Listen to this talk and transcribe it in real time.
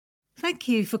Thank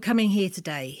you for coming here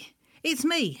today. It's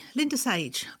me, Linda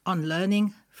Sage, on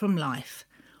Learning from Life.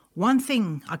 One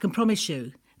thing I can promise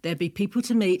you, there'll be people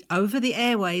to meet over the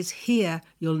airways here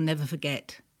you'll never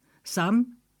forget.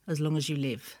 Some as long as you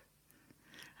live.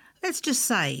 Let's just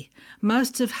say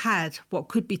most have had what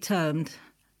could be termed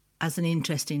as an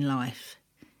interesting life.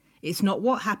 It's not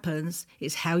what happens,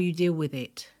 it's how you deal with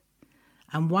it.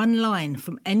 And one line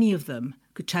from any of them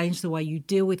could change the way you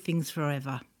deal with things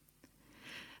forever.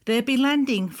 They'll be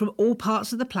landing from all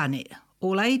parts of the planet,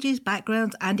 all ages,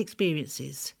 backgrounds and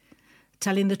experiences.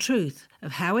 Telling the truth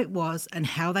of how it was and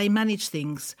how they manage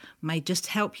things may just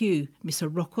help you miss a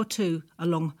rock or two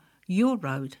along your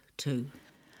road too.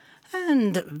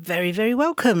 And very, very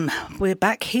welcome. We're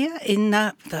back here in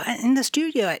the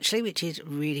studio actually, which is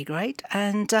really great.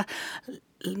 And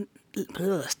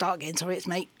start again. Sorry, it's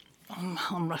me.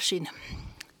 I'm rushing.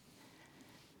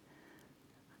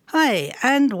 Hi,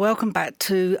 and welcome back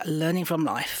to Learning from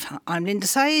Life. I'm Linda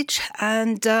Sage,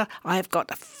 and I've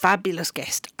got a fabulous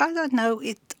guest. I don't know,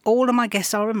 all of my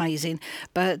guests are amazing,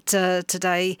 but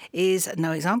today is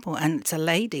no example, and it's a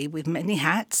lady with many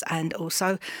hats and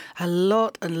also a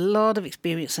lot of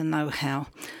experience and know-how.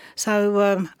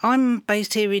 So I'm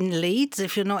based here in Leeds.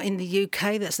 If you're not in the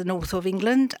UK, that's the north of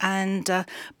England, and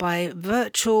by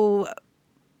virtual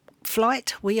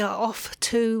flight we are off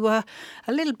to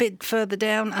a little bit further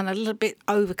down and a little bit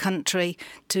over country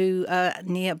to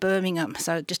near Birmingham,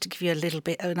 so just to give you a little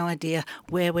bit of an idea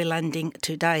where we're landing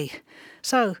today.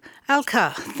 So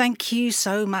Alka, thank you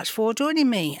so much for joining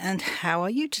me, and how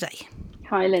are you today?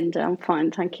 Hi Linda, I'm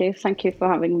fine, thank you for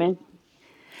having me.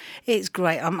 It's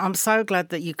great. I'm so glad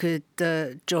that you could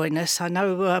join us. I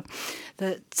know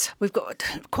that we've got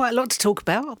quite a lot to talk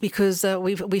about because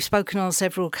we've spoken on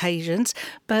several occasions,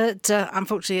 but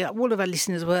unfortunately all of our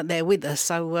listeners weren't there with us,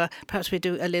 so perhaps we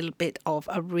do a little bit of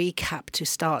a recap to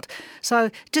start. So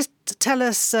just tell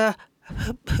us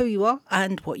who you are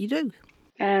and what you do.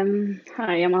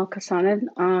 Hi, I'm Alka.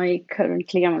 I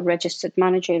currently am a registered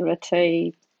manager at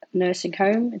a nursing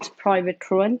home. It's private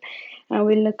run, and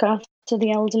we look after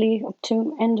the elderly up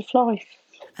to end of life.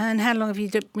 And how long have you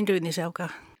been doing this, Alka?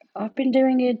 I've been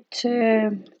doing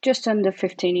it just under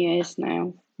 15 years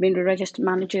now. Been a registered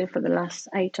manager for the last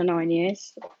 8 or 9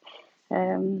 years,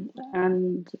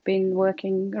 and been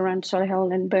working around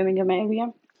Solihull and Birmingham area.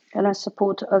 And I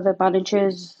support other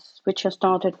managers, which I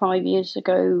started 5 years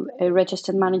ago, a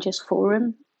registered managers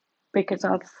forum, because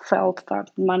I felt that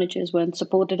managers weren't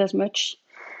supported as much.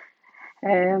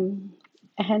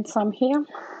 Hence I'm here.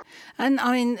 And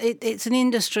I mean, it's an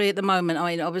industry at the moment.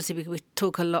 I mean, obviously we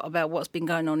talk a lot about what's been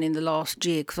going on in the last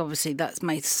year, because obviously that's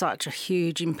made such a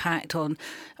huge impact on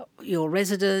your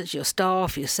residents, your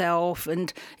staff, yourself,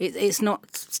 and it's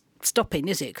not stopping,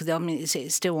 is it? Because I mean,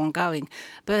 it's still ongoing.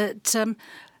 But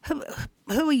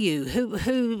who are you?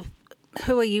 Who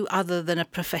are you other than a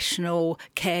professional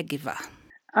caregiver?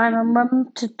 I'm a mum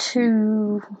to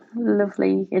 2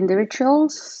 lovely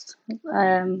individuals.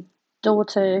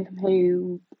 Daughter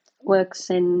who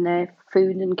works in the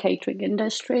food and catering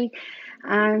industry,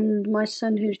 and my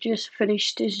son who's just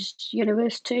finished his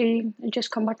university and just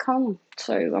come back home.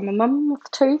 So I'm a mum of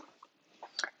 2,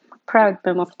 proud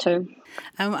mum of 2.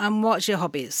 And what's your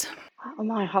hobbies?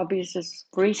 My hobbies has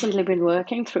recently been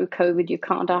working through COVID. You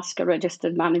can't ask a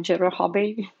registered manager a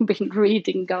hobby. Been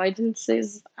reading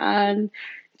guidances and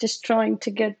just trying to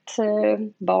get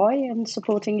by and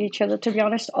supporting each other, to be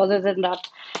honest. Other than that,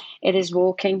 it is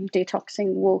walking,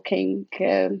 detoxing,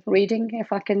 reading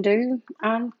if I can do,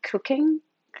 and cooking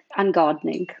and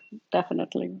gardening,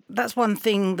 definitely. That's one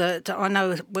thing that I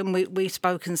know when we've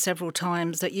spoken several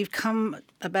times, that you've come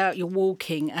about your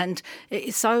walking, and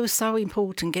it's so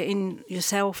important getting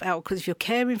yourself out, because if you're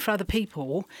caring for other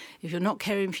people, if you're not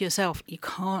caring for yourself, you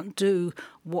can't do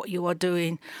what you are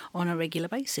doing on a regular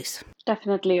basis.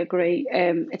 Definitely agree.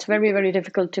 It's very, very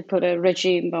difficult to put a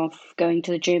regime of going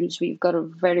to the gyms. We've got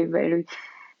to very, very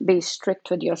be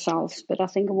strict with yourselves. But I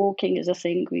think walking is a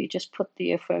thing where you just put the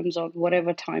earphones on,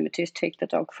 whatever time it is, take the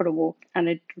dog for a walk, and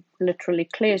it literally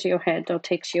clears your head or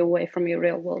takes you away from your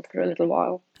real world for a little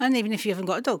while. And even if you haven't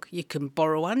got a dog, you can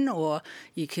borrow one, or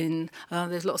you can,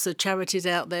 there's lots of charities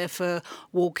out there for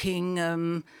walking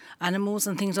animals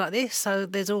and things like this. So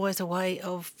there's always a way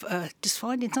of just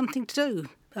finding something to do.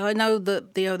 I know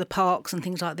that the parks and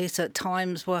things like this at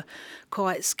times were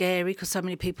quite scary because so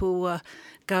many people were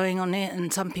going on it,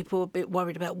 and some people were a bit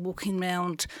worried about walking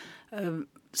around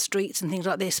streets and things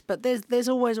like this. But there's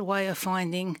always a way of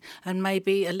finding, and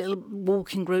maybe a little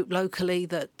walking group locally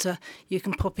that you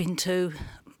can pop into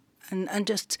and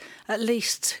just at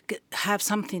least have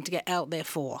something to get out there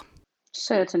for.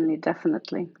 Certainly,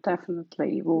 definitely.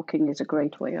 Walking is a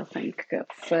great way, I think.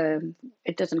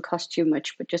 It doesn't cost you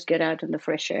much, but just get out in the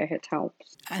fresh air, it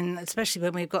helps. And especially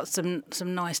when we've got some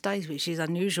nice days, which is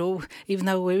unusual, even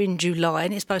though we're in July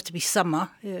and it's supposed to be summer.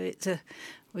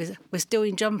 We're still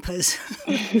in jumpers,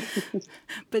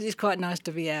 but it's quite nice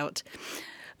to be out.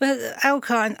 But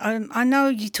Alka, I know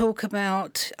you talk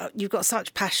about you've got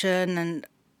such passion and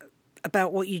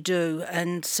about what you do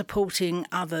and supporting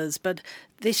others, but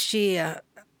this year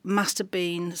must have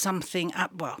been something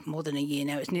more than a year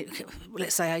now. It's,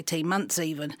 let's say, 18 months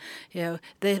even.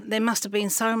 There must have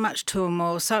been so much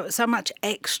turmoil, so much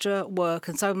extra work,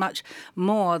 and so much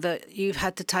more that you've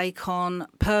had to take on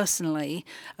personally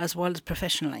as well as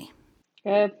professionally.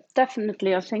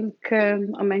 Definitely. I think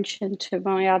I mentioned to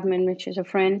my admin, which is a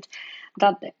friend,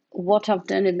 that what I've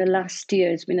done in the last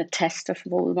year has been a test of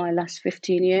all my last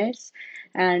 15 years.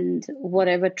 And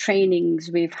whatever trainings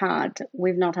we've had,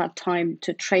 we've not had time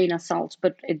to train ourselves,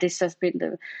 but this has been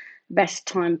the best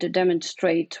time to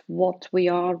demonstrate what we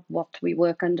are, what we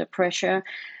work under pressure.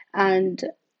 And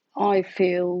I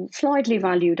feel slightly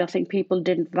valued. I think people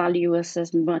didn't value us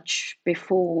as much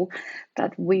before,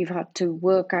 that we've had to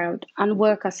work out and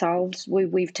work ourselves.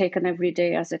 We've taken every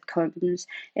day as it comes.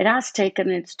 It has taken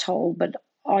its toll, but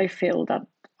I feel that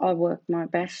I worked my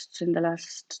best in the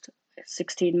last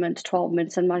 16 months, 12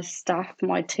 months, and my staff,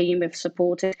 my team have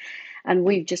supported, and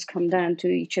we've just come down to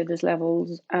each other's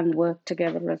levels and worked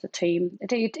together as a team.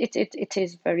 It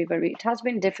is very, very, it has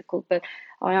been difficult, but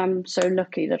I am so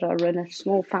lucky that I run a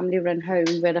small family run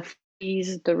home where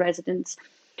the residents,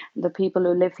 the people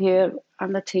who live here,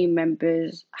 and the team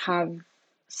members have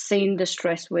seen the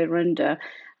stress we're under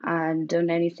and done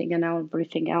anything and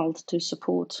everything else to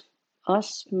support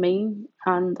us, me,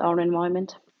 and our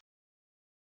environment.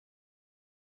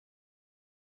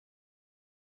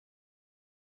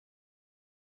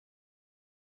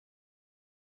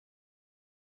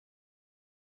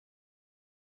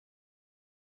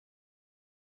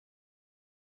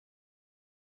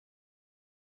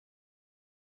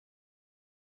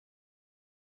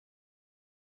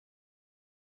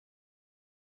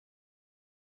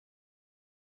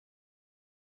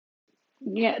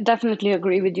 Yeah, definitely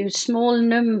agree with you. Small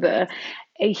number.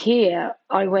 Here,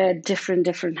 I wear different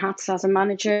hats as a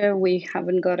manager. We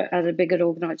haven't got, as a bigger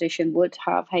organization would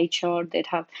have HR, they'd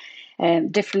have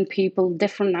different people,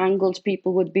 different angles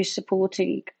people would be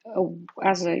supporting.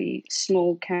 As a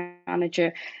small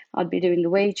manager, I'd be doing the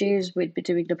wages, we'd be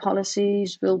doing the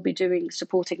policies, we'll be doing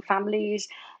supporting families.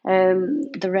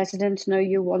 The residents know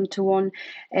you one to one.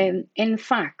 In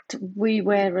fact, we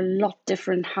wear a lot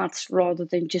different hats rather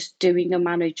than just doing a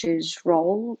manager's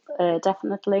role.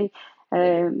 Definitely,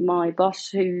 my boss,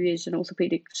 who is an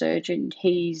orthopedic surgeon,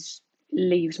 he's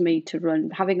leaves me to run.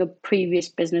 Having a previous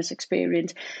business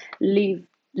experience, leave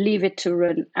it to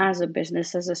run as a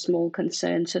business, as a small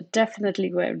concern. So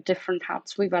definitely wear different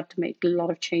hats. We've had to make a lot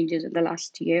of changes in the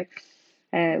last year.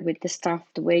 With the staff,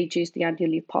 the wages, the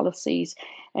annual leave policies.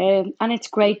 And it's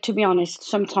great, to be honest.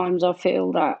 Sometimes I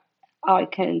feel that I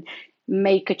can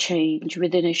make a change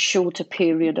within a shorter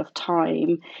period of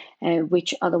time,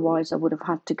 which otherwise I would have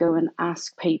had to go and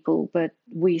ask people. But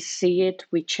we see it,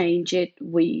 we change it,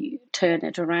 we turn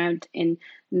it around in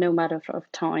no matter of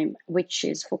time, which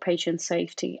is for patient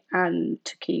safety and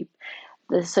to keep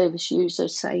the service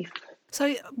users safe.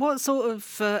 So, what sort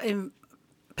of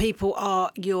people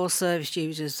are your service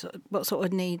users? What sort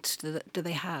of needs do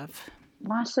they have?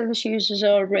 My service users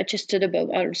are registered above,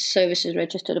 our service is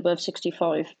registered above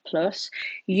 65 plus.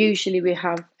 Usually we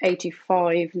have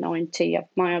 85, 90.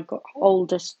 My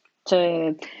oldest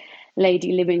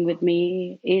lady living with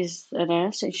me is a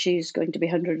nurse, and she's going to be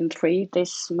 103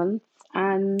 this month.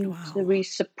 And Wow. we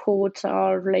support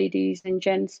our ladies and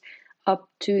gents up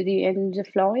to the end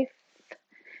of life.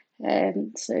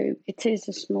 So it is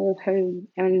a small home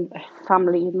and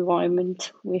family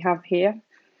environment we have here.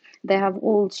 They have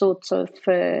all sorts of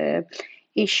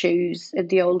issues at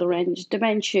the older age,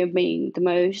 dementia being the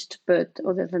most, but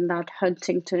other than that,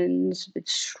 Huntington's, with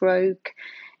stroke.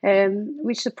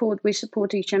 We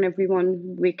support each and every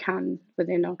one we can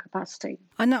within our capacity.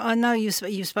 I know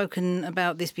you've spoken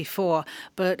about this before,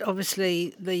 but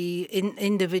obviously the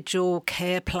individual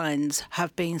care plans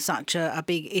have been such a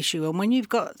big issue. And when you've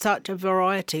got such a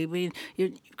variety,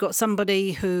 you've got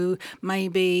somebody who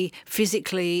maybe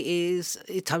physically is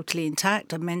totally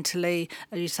intact and mentally,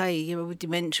 as you say, with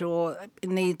dementia or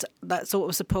needs that sort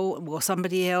of support, or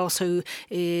somebody else who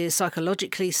is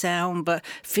psychologically sound but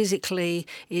physically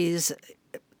is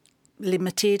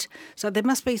limited. So there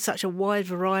must be such a wide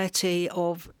variety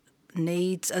of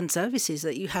needs and services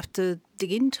that you have to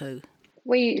dig into.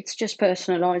 It's just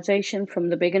personalisation from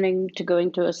the beginning to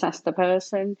going to assess the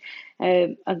person.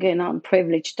 Again, I'm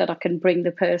privileged that I can bring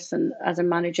the person as a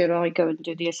manager. I go and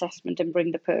do the assessment and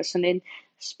bring the person in,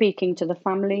 speaking to the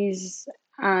families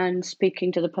and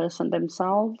speaking to the person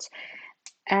themselves,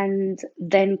 and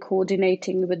then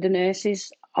coordinating with the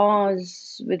nurses.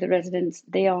 Ours with the residents,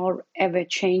 they are ever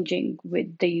changing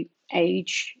with the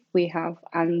age we have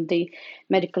and the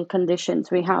medical conditions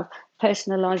we have.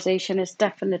 Personalization is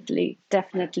definitely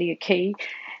a key.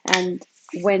 And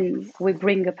when we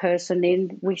bring a person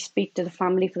in, we speak to the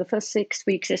family for the first 6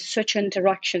 weeks. There's such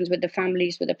interactions with the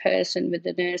families, with the person, with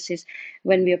the nurses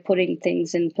when we are putting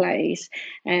things in place.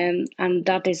 And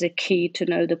that is a key to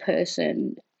know the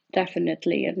person.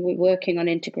 Definitely, and we're working on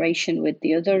integration with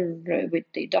the with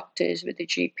the doctors, with the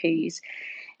GPs.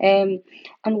 And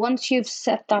once you've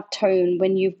set that tone,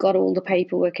 when you've got all the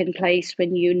paperwork in place,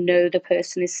 when you know the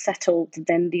person is settled,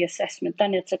 then the assessment,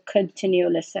 then it's a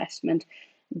continual assessment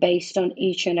based on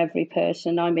each and every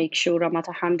person. I make sure I'm at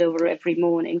a handover every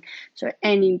morning. So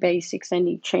any basics,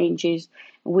 any changes,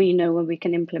 we know when we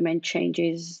can implement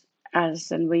changes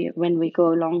as and we when we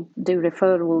go along, do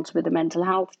referrals with the mental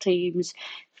health teams,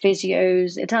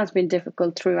 physios. It has been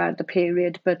difficult throughout the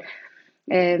period, but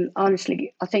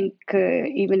honestly, I think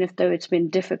even if though it's been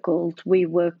difficult, we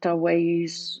worked our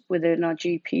ways within our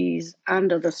GPs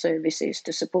and other services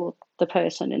to support the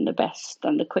person in the best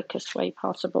and the quickest way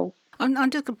possible.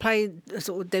 I'm just going to play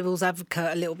sort of devil's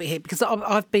advocate a little bit here, because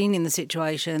I've been in the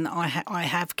situation. I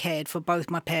have cared for both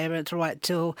my parents right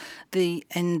till the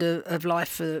end of life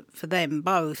for them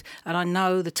both, and I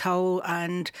know the toll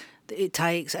and it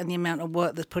takes and the amount of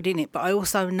work that's put in it. But I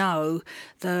also know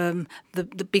the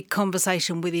big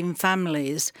conversation within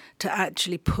families to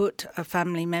actually put a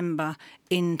family member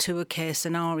into a care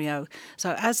scenario.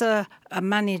 So as a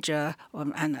manager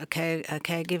and a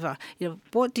caregiver,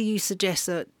 what do you suggest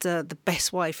that the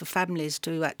best way for families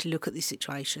to actually look at this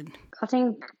situation? I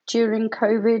think during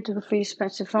COVID, if we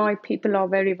specify, people are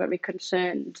very, very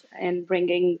concerned in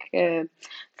bringing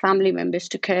family members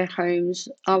to care homes.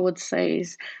 I would say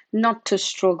is not to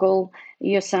struggle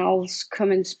yourselves.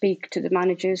 Come and speak to the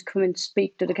managers, come and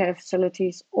speak to the care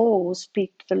facilities, or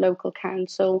speak to the local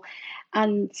council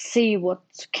and see what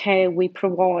care we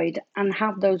provide and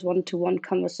have those one-to-one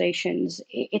conversations.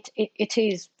 It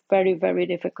is very, very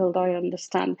difficult, I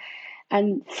understand.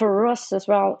 And for us as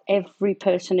well, every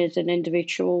person is an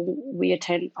individual.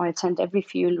 I attend every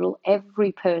funeral.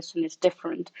 Every person is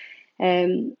different.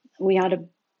 We had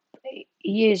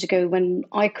years ago when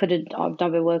I've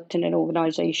never worked in an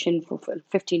organisation for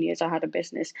 15 years. I had a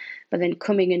business, but then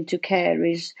coming into care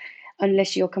is,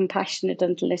 unless you're compassionate,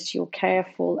 unless you're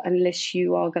careful, unless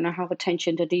you are going to have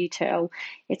attention to detail,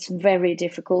 it's very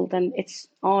difficult. And it's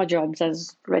our jobs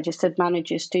as registered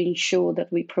managers to ensure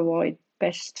that we provide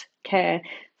best care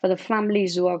for the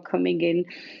families who are coming in.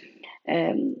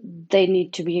 They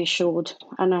need to be assured.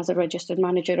 And as a registered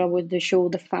manager, I would assure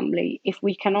the family, if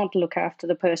we cannot look after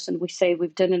the person, we say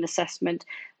we've done an assessment.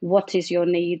 What is your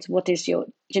needs? What is your,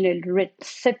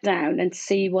 sit down and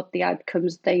see what the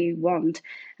outcomes they want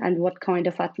and what kind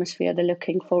of atmosphere they're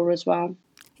looking for as well.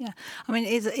 Yeah, I mean,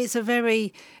 it's a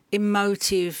very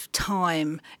emotive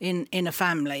time in a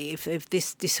family if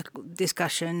this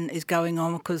discussion is going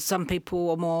on, because some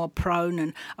people are more prone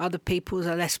and other people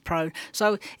are less prone.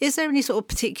 So is there any sort of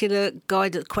particular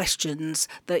guided questions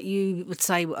that you would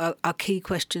say are key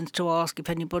questions to ask if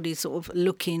anybody's sort of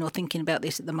looking or thinking about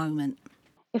this at the moment?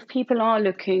 If people are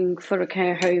looking for a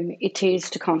care home, it is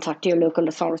to contact your local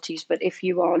authorities. But if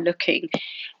you are looking,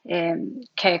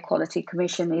 Care Quality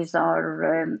Commission is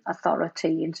our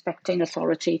authority, inspecting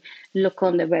authority. Look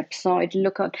on the website.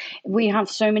 We have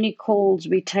so many calls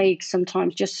we take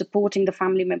sometimes just supporting the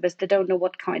family members. They don't know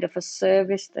what kind of a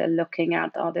service they're looking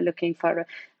at. Are they looking for a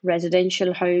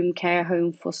residential home, care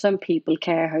home? For some people,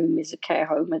 care home is a care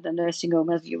home and a nursing home,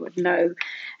 as you would know.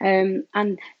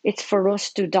 And it's for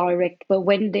us to direct. But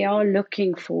when they are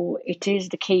looking for, it is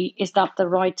the key, is that the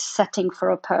right setting for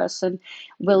a person?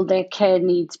 Will their care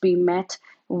needs be met?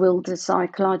 Will they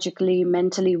psychologically,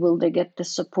 mentally, will they get the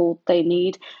support they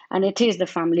need? And it is the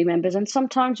family members. And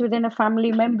sometimes within a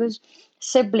family members,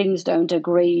 siblings don't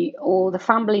agree or the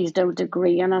families don't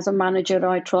agree. And as a manager,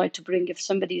 I try to bring, if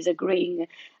somebody's agreeing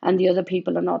and the other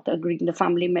people are not agreeing, the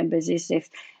family members, is if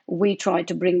we try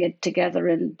to bring it together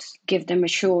and give them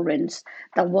assurance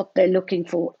that what they're looking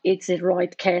for is the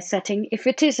right care setting. If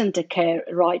it isn't a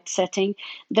right setting,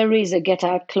 there is a get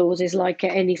out clauses like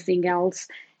anything else.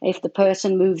 If the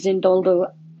person moves in, although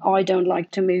I don't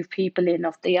like to move people in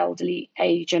of the elderly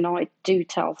age, and I do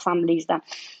tell families that,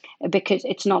 because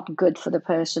it's not good for the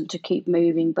person to keep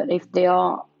moving. But if they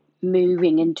are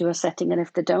moving into a setting, and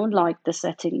if they don't like the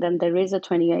setting, then there is a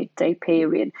 28-day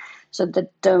period. So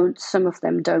that some of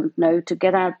them don't know to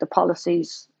get out the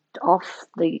policies off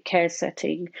the care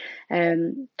setting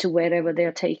to wherever they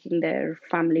are taking their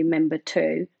family member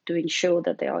to ensure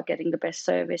that they are getting the best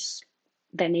service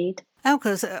they need.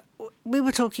 Alka, we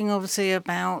were talking obviously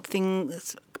about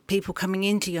things, people coming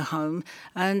into your home,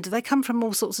 and they come from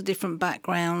all sorts of different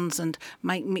backgrounds and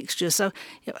make mixtures. So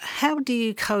how do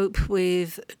you cope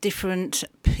with different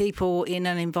people in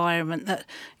an environment that,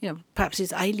 perhaps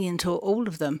is alien to all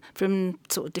of them, from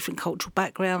sort of different cultural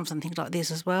backgrounds and things like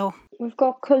this as well? We've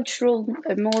got cultural,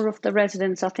 more of the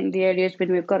residents, I think the area's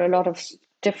been, we've got a lot of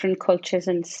different cultures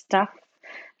and stuff,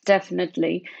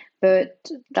 definitely. But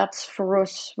that's for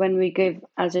us when we give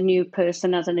as a new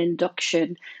person, as an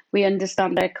induction, we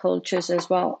understand their cultures as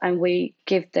well, and we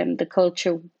give them the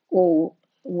culture or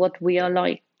what we are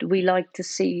like. We like to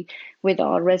see with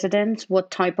our residents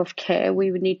what type of care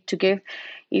we would need to give.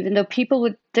 Even though people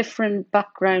with different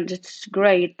backgrounds, it's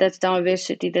great. There's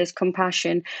diversity, there's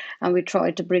compassion, and we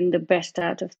try to bring the best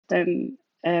out of them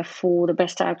for the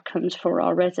best outcomes for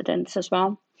our residents as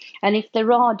well. And if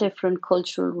there are different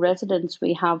cultural residents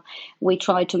we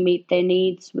try to meet their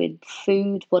needs with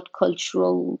food, what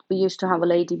cultural. We used to have a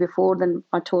lady before, then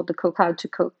I taught the cook how to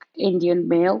cook Indian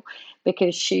meal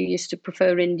because she used to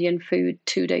prefer Indian food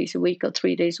 2 days a week or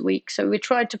 3 days a week. So we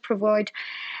tried to provide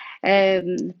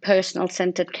personal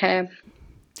centered care.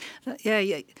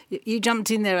 Yeah, you jumped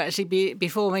in there actually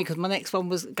before me, because my next one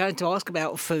was going to ask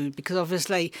about food, because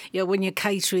obviously, when you're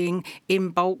catering in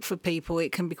bulk for people,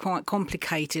 it can be quite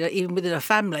complicated. Even within a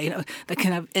family, they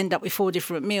can end up with 4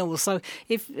 different meals. So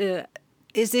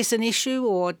is this an issue,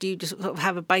 or do you just sort of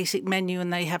have a basic menu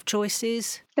and they have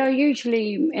choices? So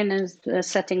usually in a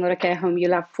setting or a care home,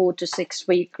 you'll have 4 to 6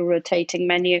 week rotating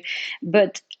menu.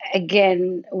 But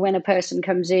again, when a person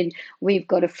comes in, we've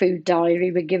got a food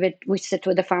diary. We sit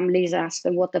with the families, ask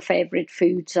them what the favourite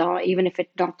foods are. Even if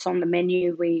it's not on the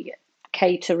menu, we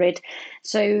cater it.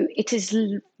 So it is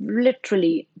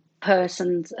literally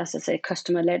persons, as I say,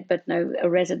 customer led, but no, a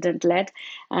resident led,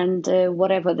 and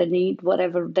whatever they need,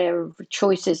 whatever their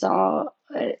choices are,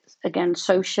 again,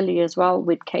 socially as well,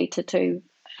 we'd cater to.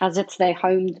 As it's their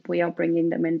home, we are bringing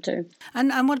them into.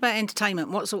 And what about entertainment?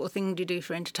 What sort of thing do you do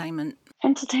for entertainment?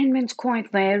 Entertainment's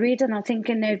quite varied, and I think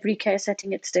in every care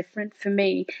setting it's different. For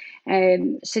me,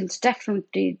 since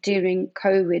definitely during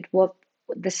COVID, what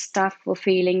the staff were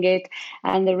feeling it,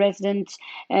 and the residents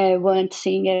weren't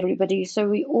seeing everybody, so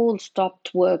we all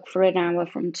stopped work for an hour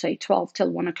from say 12 till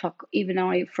 1 o'clock.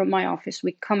 Even from my office,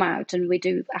 we come out and we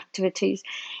do activities.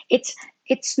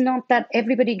 It's not that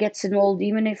everybody gets involved,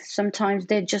 even if sometimes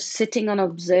they're just sitting and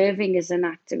observing as an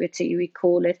activity, we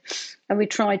call it, and we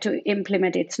try to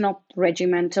implement it. It's not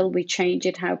regimental, we change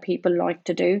it how people like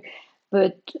to do.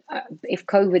 But if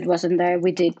COVID wasn't there,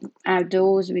 we did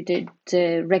outdoors, we did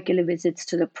regular visits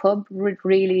to the pub, we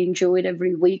really enjoyed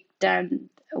every week down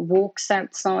walks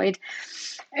outside.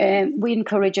 We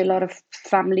encourage a lot of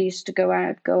families to go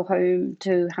out, go home,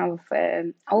 to have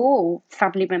all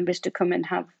family members to come and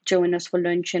join us for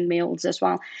lunch and meals as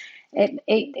well.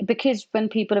 Because when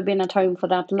people have been at home for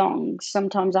that long,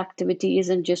 sometimes activity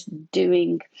isn't just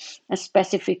doing a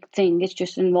specific thing, it's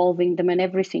just involving them in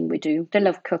everything we do. They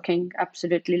love cooking,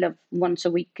 absolutely love. Once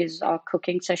a week is our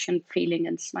cooking session. Feeling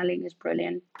and smelling is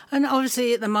brilliant. And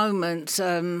obviously at the moment,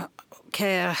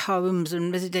 care homes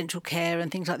and residential care and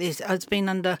things like this has been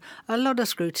under a lot of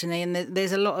scrutiny, and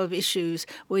there's a lot of issues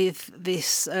with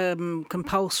this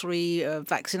compulsory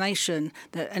vaccination,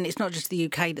 and it's not just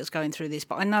the UK that's going through this,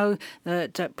 but I know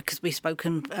that because we've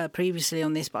spoken previously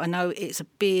on this, but I know it's a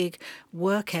big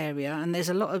work area, and there's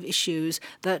a lot of issues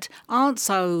that aren't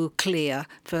so clear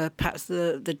for perhaps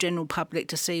the general public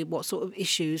to see what sort of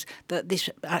issues that this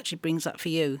actually brings up for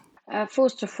you.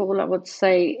 First of all, I would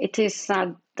say it is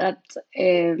sad that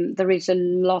there is a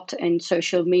lot in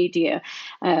social media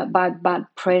about bad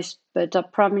press, but I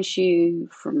promise you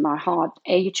from my heart,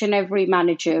 each and every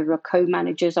manager or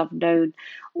co-managers I've known,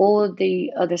 all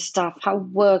the other staff have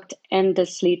worked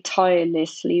endlessly,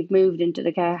 tirelessly, moved into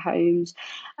the care homes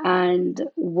and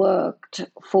worked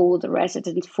for the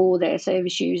residents, for their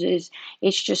service users.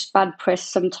 It's just bad press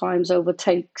sometimes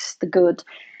overtakes the good.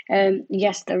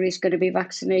 Yes, there is going to be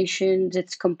vaccinations.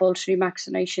 It's compulsory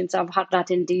vaccinations. I've had that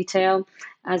in detail.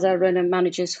 As I run a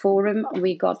managers forum,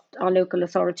 we got our local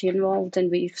authority involved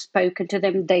and we've spoken to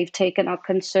them. They've taken our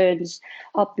concerns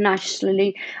up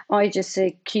nationally. I just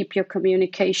say keep your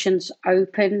communications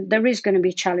open. There is going to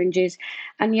be challenges.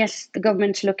 And yes, the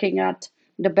government's looking at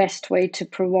the best way to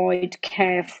provide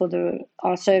care for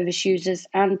our service users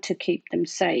and to keep them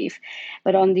safe.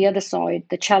 But on the other side,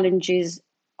 the challenges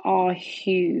are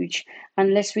huge.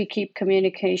 Unless we keep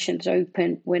communications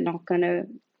open, we're not going to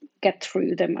get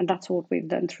through them. And that's what we've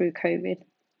done through COVID.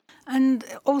 And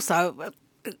also,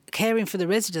 caring for the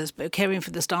residents, but caring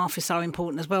for the staff is so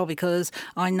important as well, because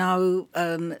I know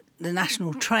the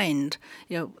national trend,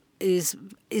 is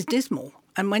dismal.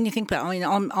 And when you think about it,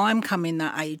 I mean, I'm coming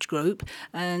that age group,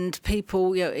 and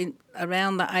people,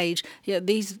 around that age,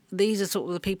 these are sort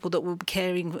of the people that will be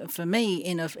caring for me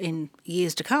in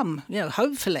years to come,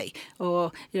 hopefully.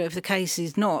 Or, if the case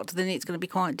is not, then it's going to be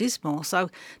quite dismal. So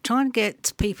trying to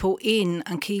get people in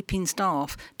and keeping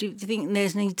staff, do you think there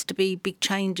needs to be big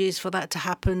changes for that to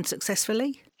happen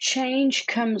successfully? Change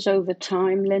comes over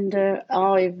time, Linda.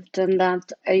 I've done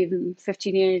that in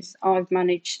 15 years. I've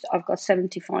got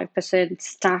 75%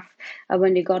 staff. I've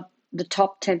only got the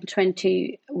top 10,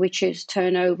 20, which is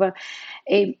turnover.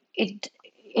 It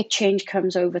change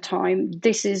comes over time.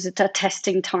 This is the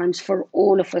testing times for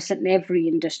all of us in every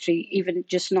industry, even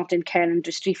just not in care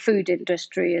industry, food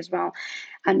industry as well.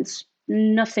 And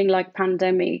nothing like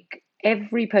pandemic.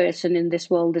 Every person in this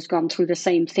world has gone through the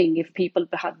same thing. If people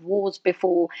had wars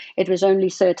before, it was only a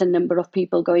certain number of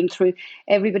people going through.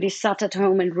 Everybody sat at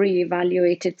home and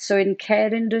reevaluated. So in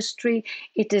care industry,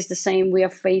 it is the same we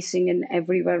are facing in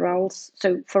everywhere else.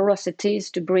 So for us, it is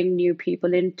to bring new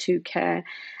people into care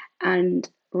and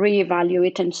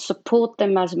reevaluate and support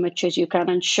them as much as you can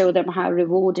and show them how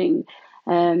rewarding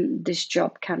this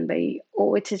job can be.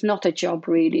 Or it is not a job,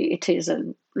 really. It is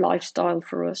a lifestyle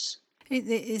for us. It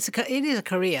is a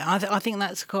career. I think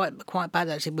that's quite bad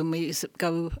actually when we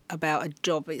go about a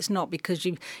job. It's not, because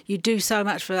you do so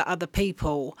much for other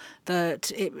people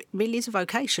that it really is a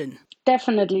vocation.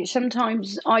 Definitely.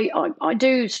 Sometimes I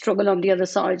do struggle on the other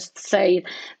side to say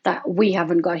that we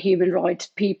haven't got human rights.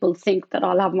 People think that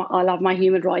I'll have my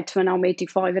human rights when I'm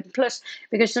 85 and plus,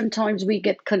 because sometimes we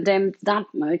get condemned that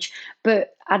much.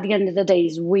 But at the end of the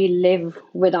day, we live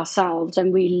with ourselves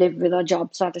and we live with our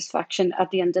job satisfaction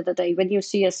at the end of the day. When you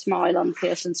see a smile on a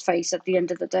person's face at the end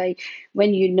of the day,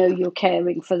 when you know you're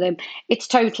caring for them,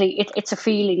 it's a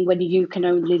feeling when you can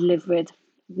only live with.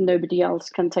 Nobody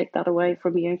else can take that away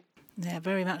from you. Yeah,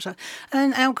 very much so.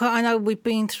 And Alka, I know we've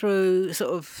been through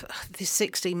sort of this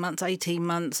 16 months, 18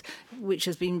 months, which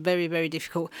has been very, very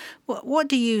difficult. What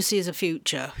do you see as a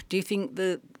future? Do you think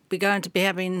that we're going to be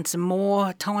having some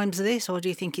more times of this, or do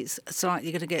you think it's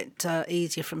slightly going to get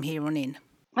easier from here on in?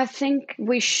 I think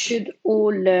we should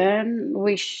all learn.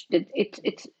 Life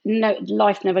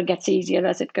never gets easier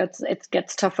as it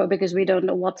gets tougher, because we don't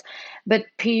know what. But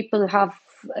people have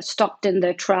stopped in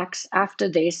their tracks after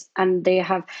this, and they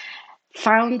have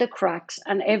found the cracks,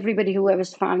 and everybody who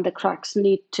has found the cracks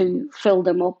need to fill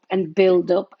them up and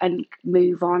build up and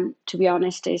move on. To be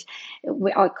honest, I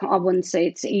wouldn't say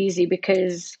it's easy,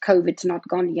 because COVID's not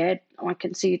gone yet. I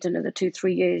can see it another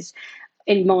 2-3 years,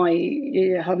 in my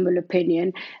humble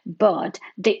opinion. But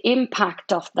the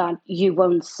impact of that you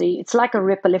won't see. It's like a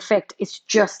ripple effect. It's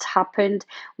just happened.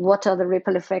 What are the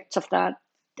ripple effects of that?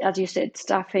 As you said,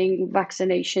 staffing,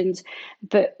 vaccinations.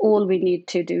 But all we need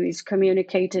to do is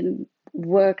communicate and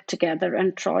work together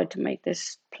and try to make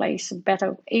this place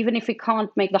better. Even if we can't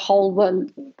make the whole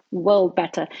world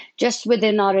better, just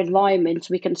within our environment,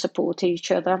 we can support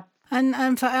each other.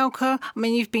 And for Alka, I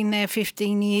mean, you've been there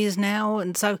 15 years now,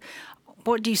 and so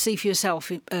what do you see for yourself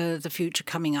the future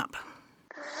coming up?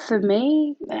 For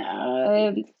me,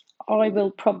 I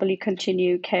will probably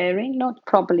continue caring. Not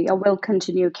probably, I will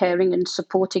continue caring and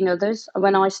supporting others.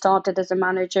 When I started as a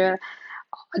manager,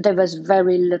 there was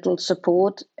very little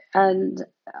support, and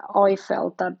I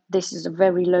felt that this is a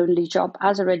very lonely job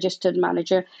as a registered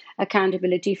manager.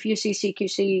 Accountability. If you see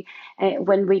CQC,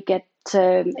 when we get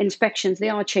inspections, they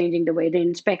are changing the way they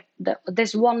inspect.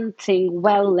 There's one thing,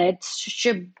 well led, such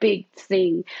a big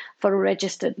thing for a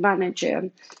registered manager.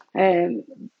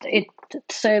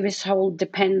 Service whole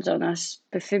depends on us.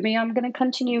 But for me, I'm going to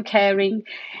continue caring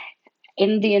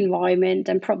in the environment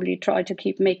and probably try to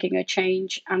keep making a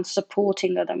change and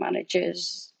supporting other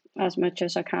managers as much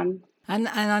as I can. And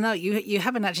I know you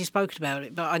haven't actually spoken about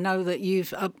it, but I know that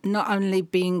you've not only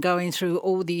been going through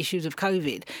all the issues of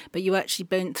COVID, but you actually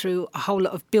been through a whole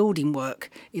lot of building work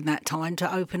in that time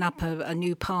to open up a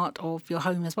new part of your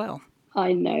home as well.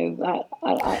 I know that.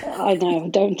 I know.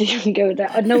 Don't even go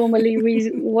there. Normally,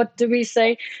 what do we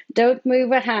say? Don't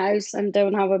move a house and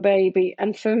don't have a baby.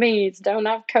 And for me, it's don't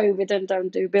have COVID and don't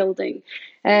do building.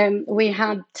 We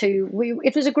had to.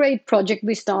 It was a great project.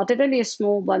 We started only a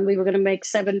small one. We were going to make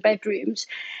 7 bedrooms,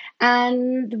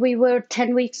 and we were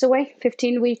 10 weeks away,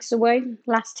 15 weeks away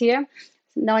last year.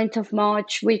 9th of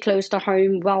March, we closed our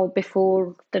home well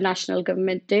before the national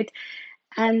government did.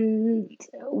 And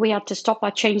we had to stop. I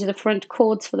changed the front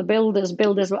cords for the builders.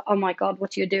 Builders were, oh my God,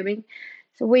 what are you doing?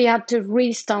 So we had to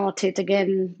restart it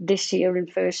again this year in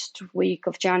first week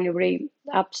of January.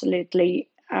 Absolutely.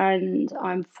 And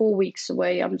I'm 4 weeks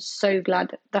away. I'm so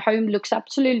glad. The home looks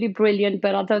absolutely brilliant,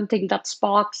 but I don't think that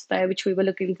spark's there, which we were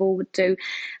looking forward to,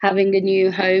 having a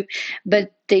new home.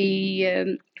 But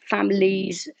the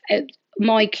families,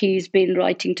 Mikey's been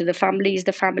writing to the families.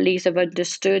 The families have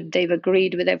understood. They've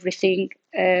agreed with everything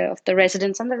of the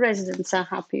residents, and the residents are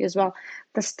happy as well.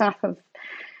 The staff have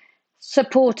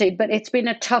supported, but it's been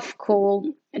a tough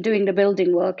call doing the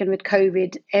building work. And with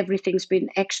COVID, everything's been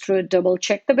extra double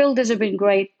checked. The builders have been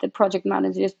great. The project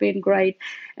manager has been great.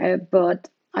 But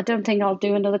I don't think I'll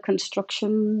do another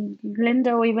construction,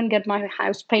 Linda, or even get my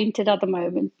house painted at the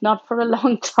moment. Not for a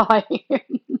long time.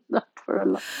 Not for a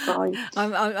long time.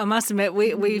 I must admit,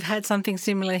 we've had something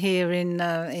similar here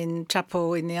in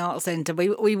Chapel in the Arts Centre.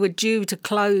 We were due to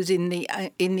close in the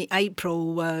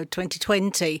April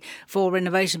 2020 for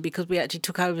renovation because we actually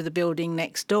took over the building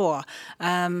next door.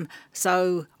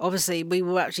 So obviously we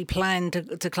were actually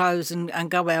planned to close and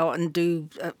go out and do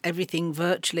everything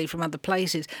virtually from other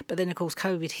places. But then of course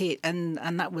COVID hit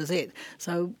and that was it.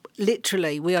 So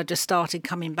literally we are just started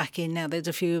coming back in now. There's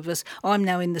a few of us. I'm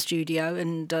now in the studio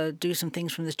and do some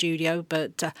things from the studio,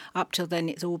 but up till then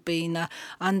it's all been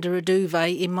under a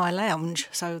duvet in my lounge.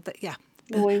 So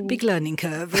big learning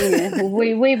curve. Yeah,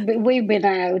 we've been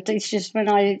out. It's just when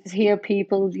I hear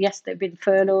people, yes, they've been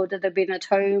furloughed, or they've been at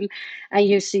home, and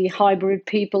you see hybrid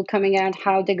people coming out,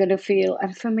 how they're going to feel.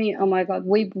 And for me, oh my God,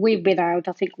 we've been out.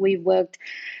 I think we've worked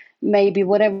maybe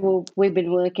whatever we've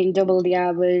been working, double the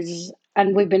hours,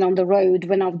 and we've been on the road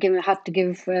when had to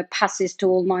give passes to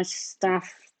all my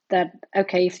staff that,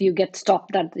 okay, if you get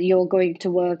stopped, that you're going to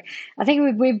work. I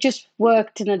think we've just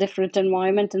worked in a different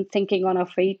environment and thinking on our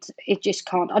feet. It just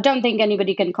can't. I don't think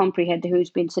anybody can comprehend who's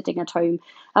been sitting at home.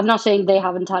 I'm not saying they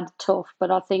haven't had it tough,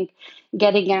 but I think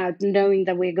getting out, knowing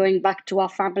that we're going back to our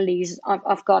families.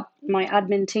 I've got my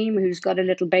admin team who's got a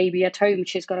little baby at home.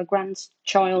 She's got a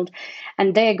grandchild,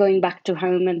 and they're going back to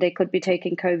home, and they could be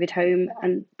taking COVID home,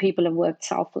 and people have worked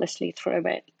selflessly through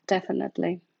it.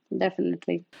 Definitely.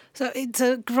 So it's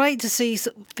great to see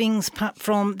things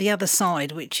from the other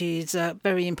side, which is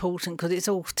very important, because it's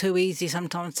all too easy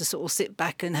sometimes to sort of sit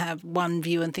back and have one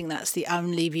view and think that's the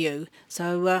only view.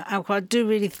 So Alka, I do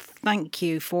really thank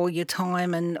you for your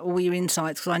time and all your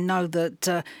insights, because I know that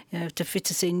to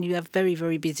fit us in, you have very,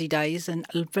 very busy days and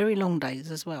very long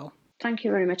days as well. Thank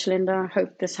you very much, Linda. I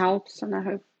hope this helps, and I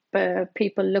hope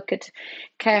people look at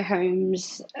care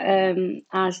homes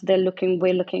as we're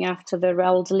looking after their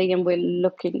elderly, and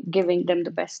giving them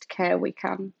the best care we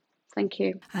can. Thank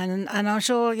you. And I'm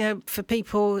sure for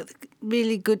people,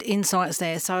 really good insights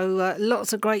there. So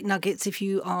lots of great nuggets. If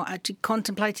you are actually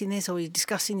contemplating this or you're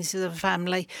discussing this as a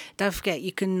family, don't forget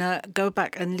you can go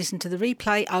back and listen to the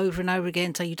replay over and over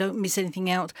again so you don't miss anything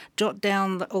out. Jot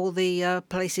down all the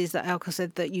places that Alka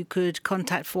said that you could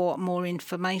contact for more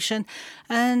information,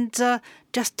 and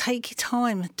just take your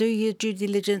time, do your due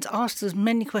diligence, ask as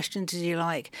many questions as you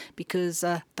like, because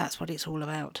that's what it's all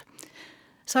about.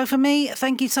 So for me,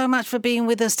 thank you so much for being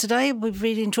with us today. We've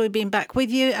really enjoyed being back with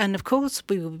you. And of course,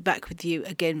 we will be back with you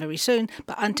again very soon.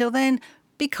 But until then,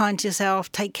 be kind to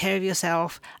yourself, take care of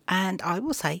yourself, and I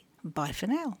will say bye for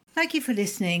now. Thank you for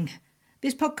listening.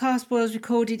 This podcast was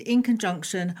recorded in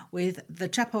conjunction with the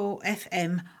Chapel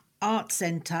FM Arts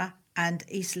Centre and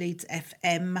East Leeds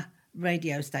FM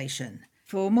radio station.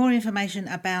 For more information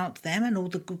about them and all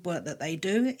the good work that they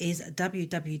do is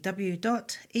www.elfm.co.uk.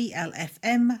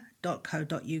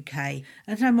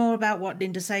 And to know more about what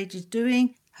Linda Sage is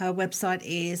doing, her website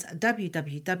is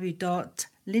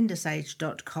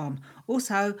www.lindasage.com.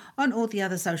 Also on all the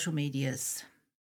other social medias.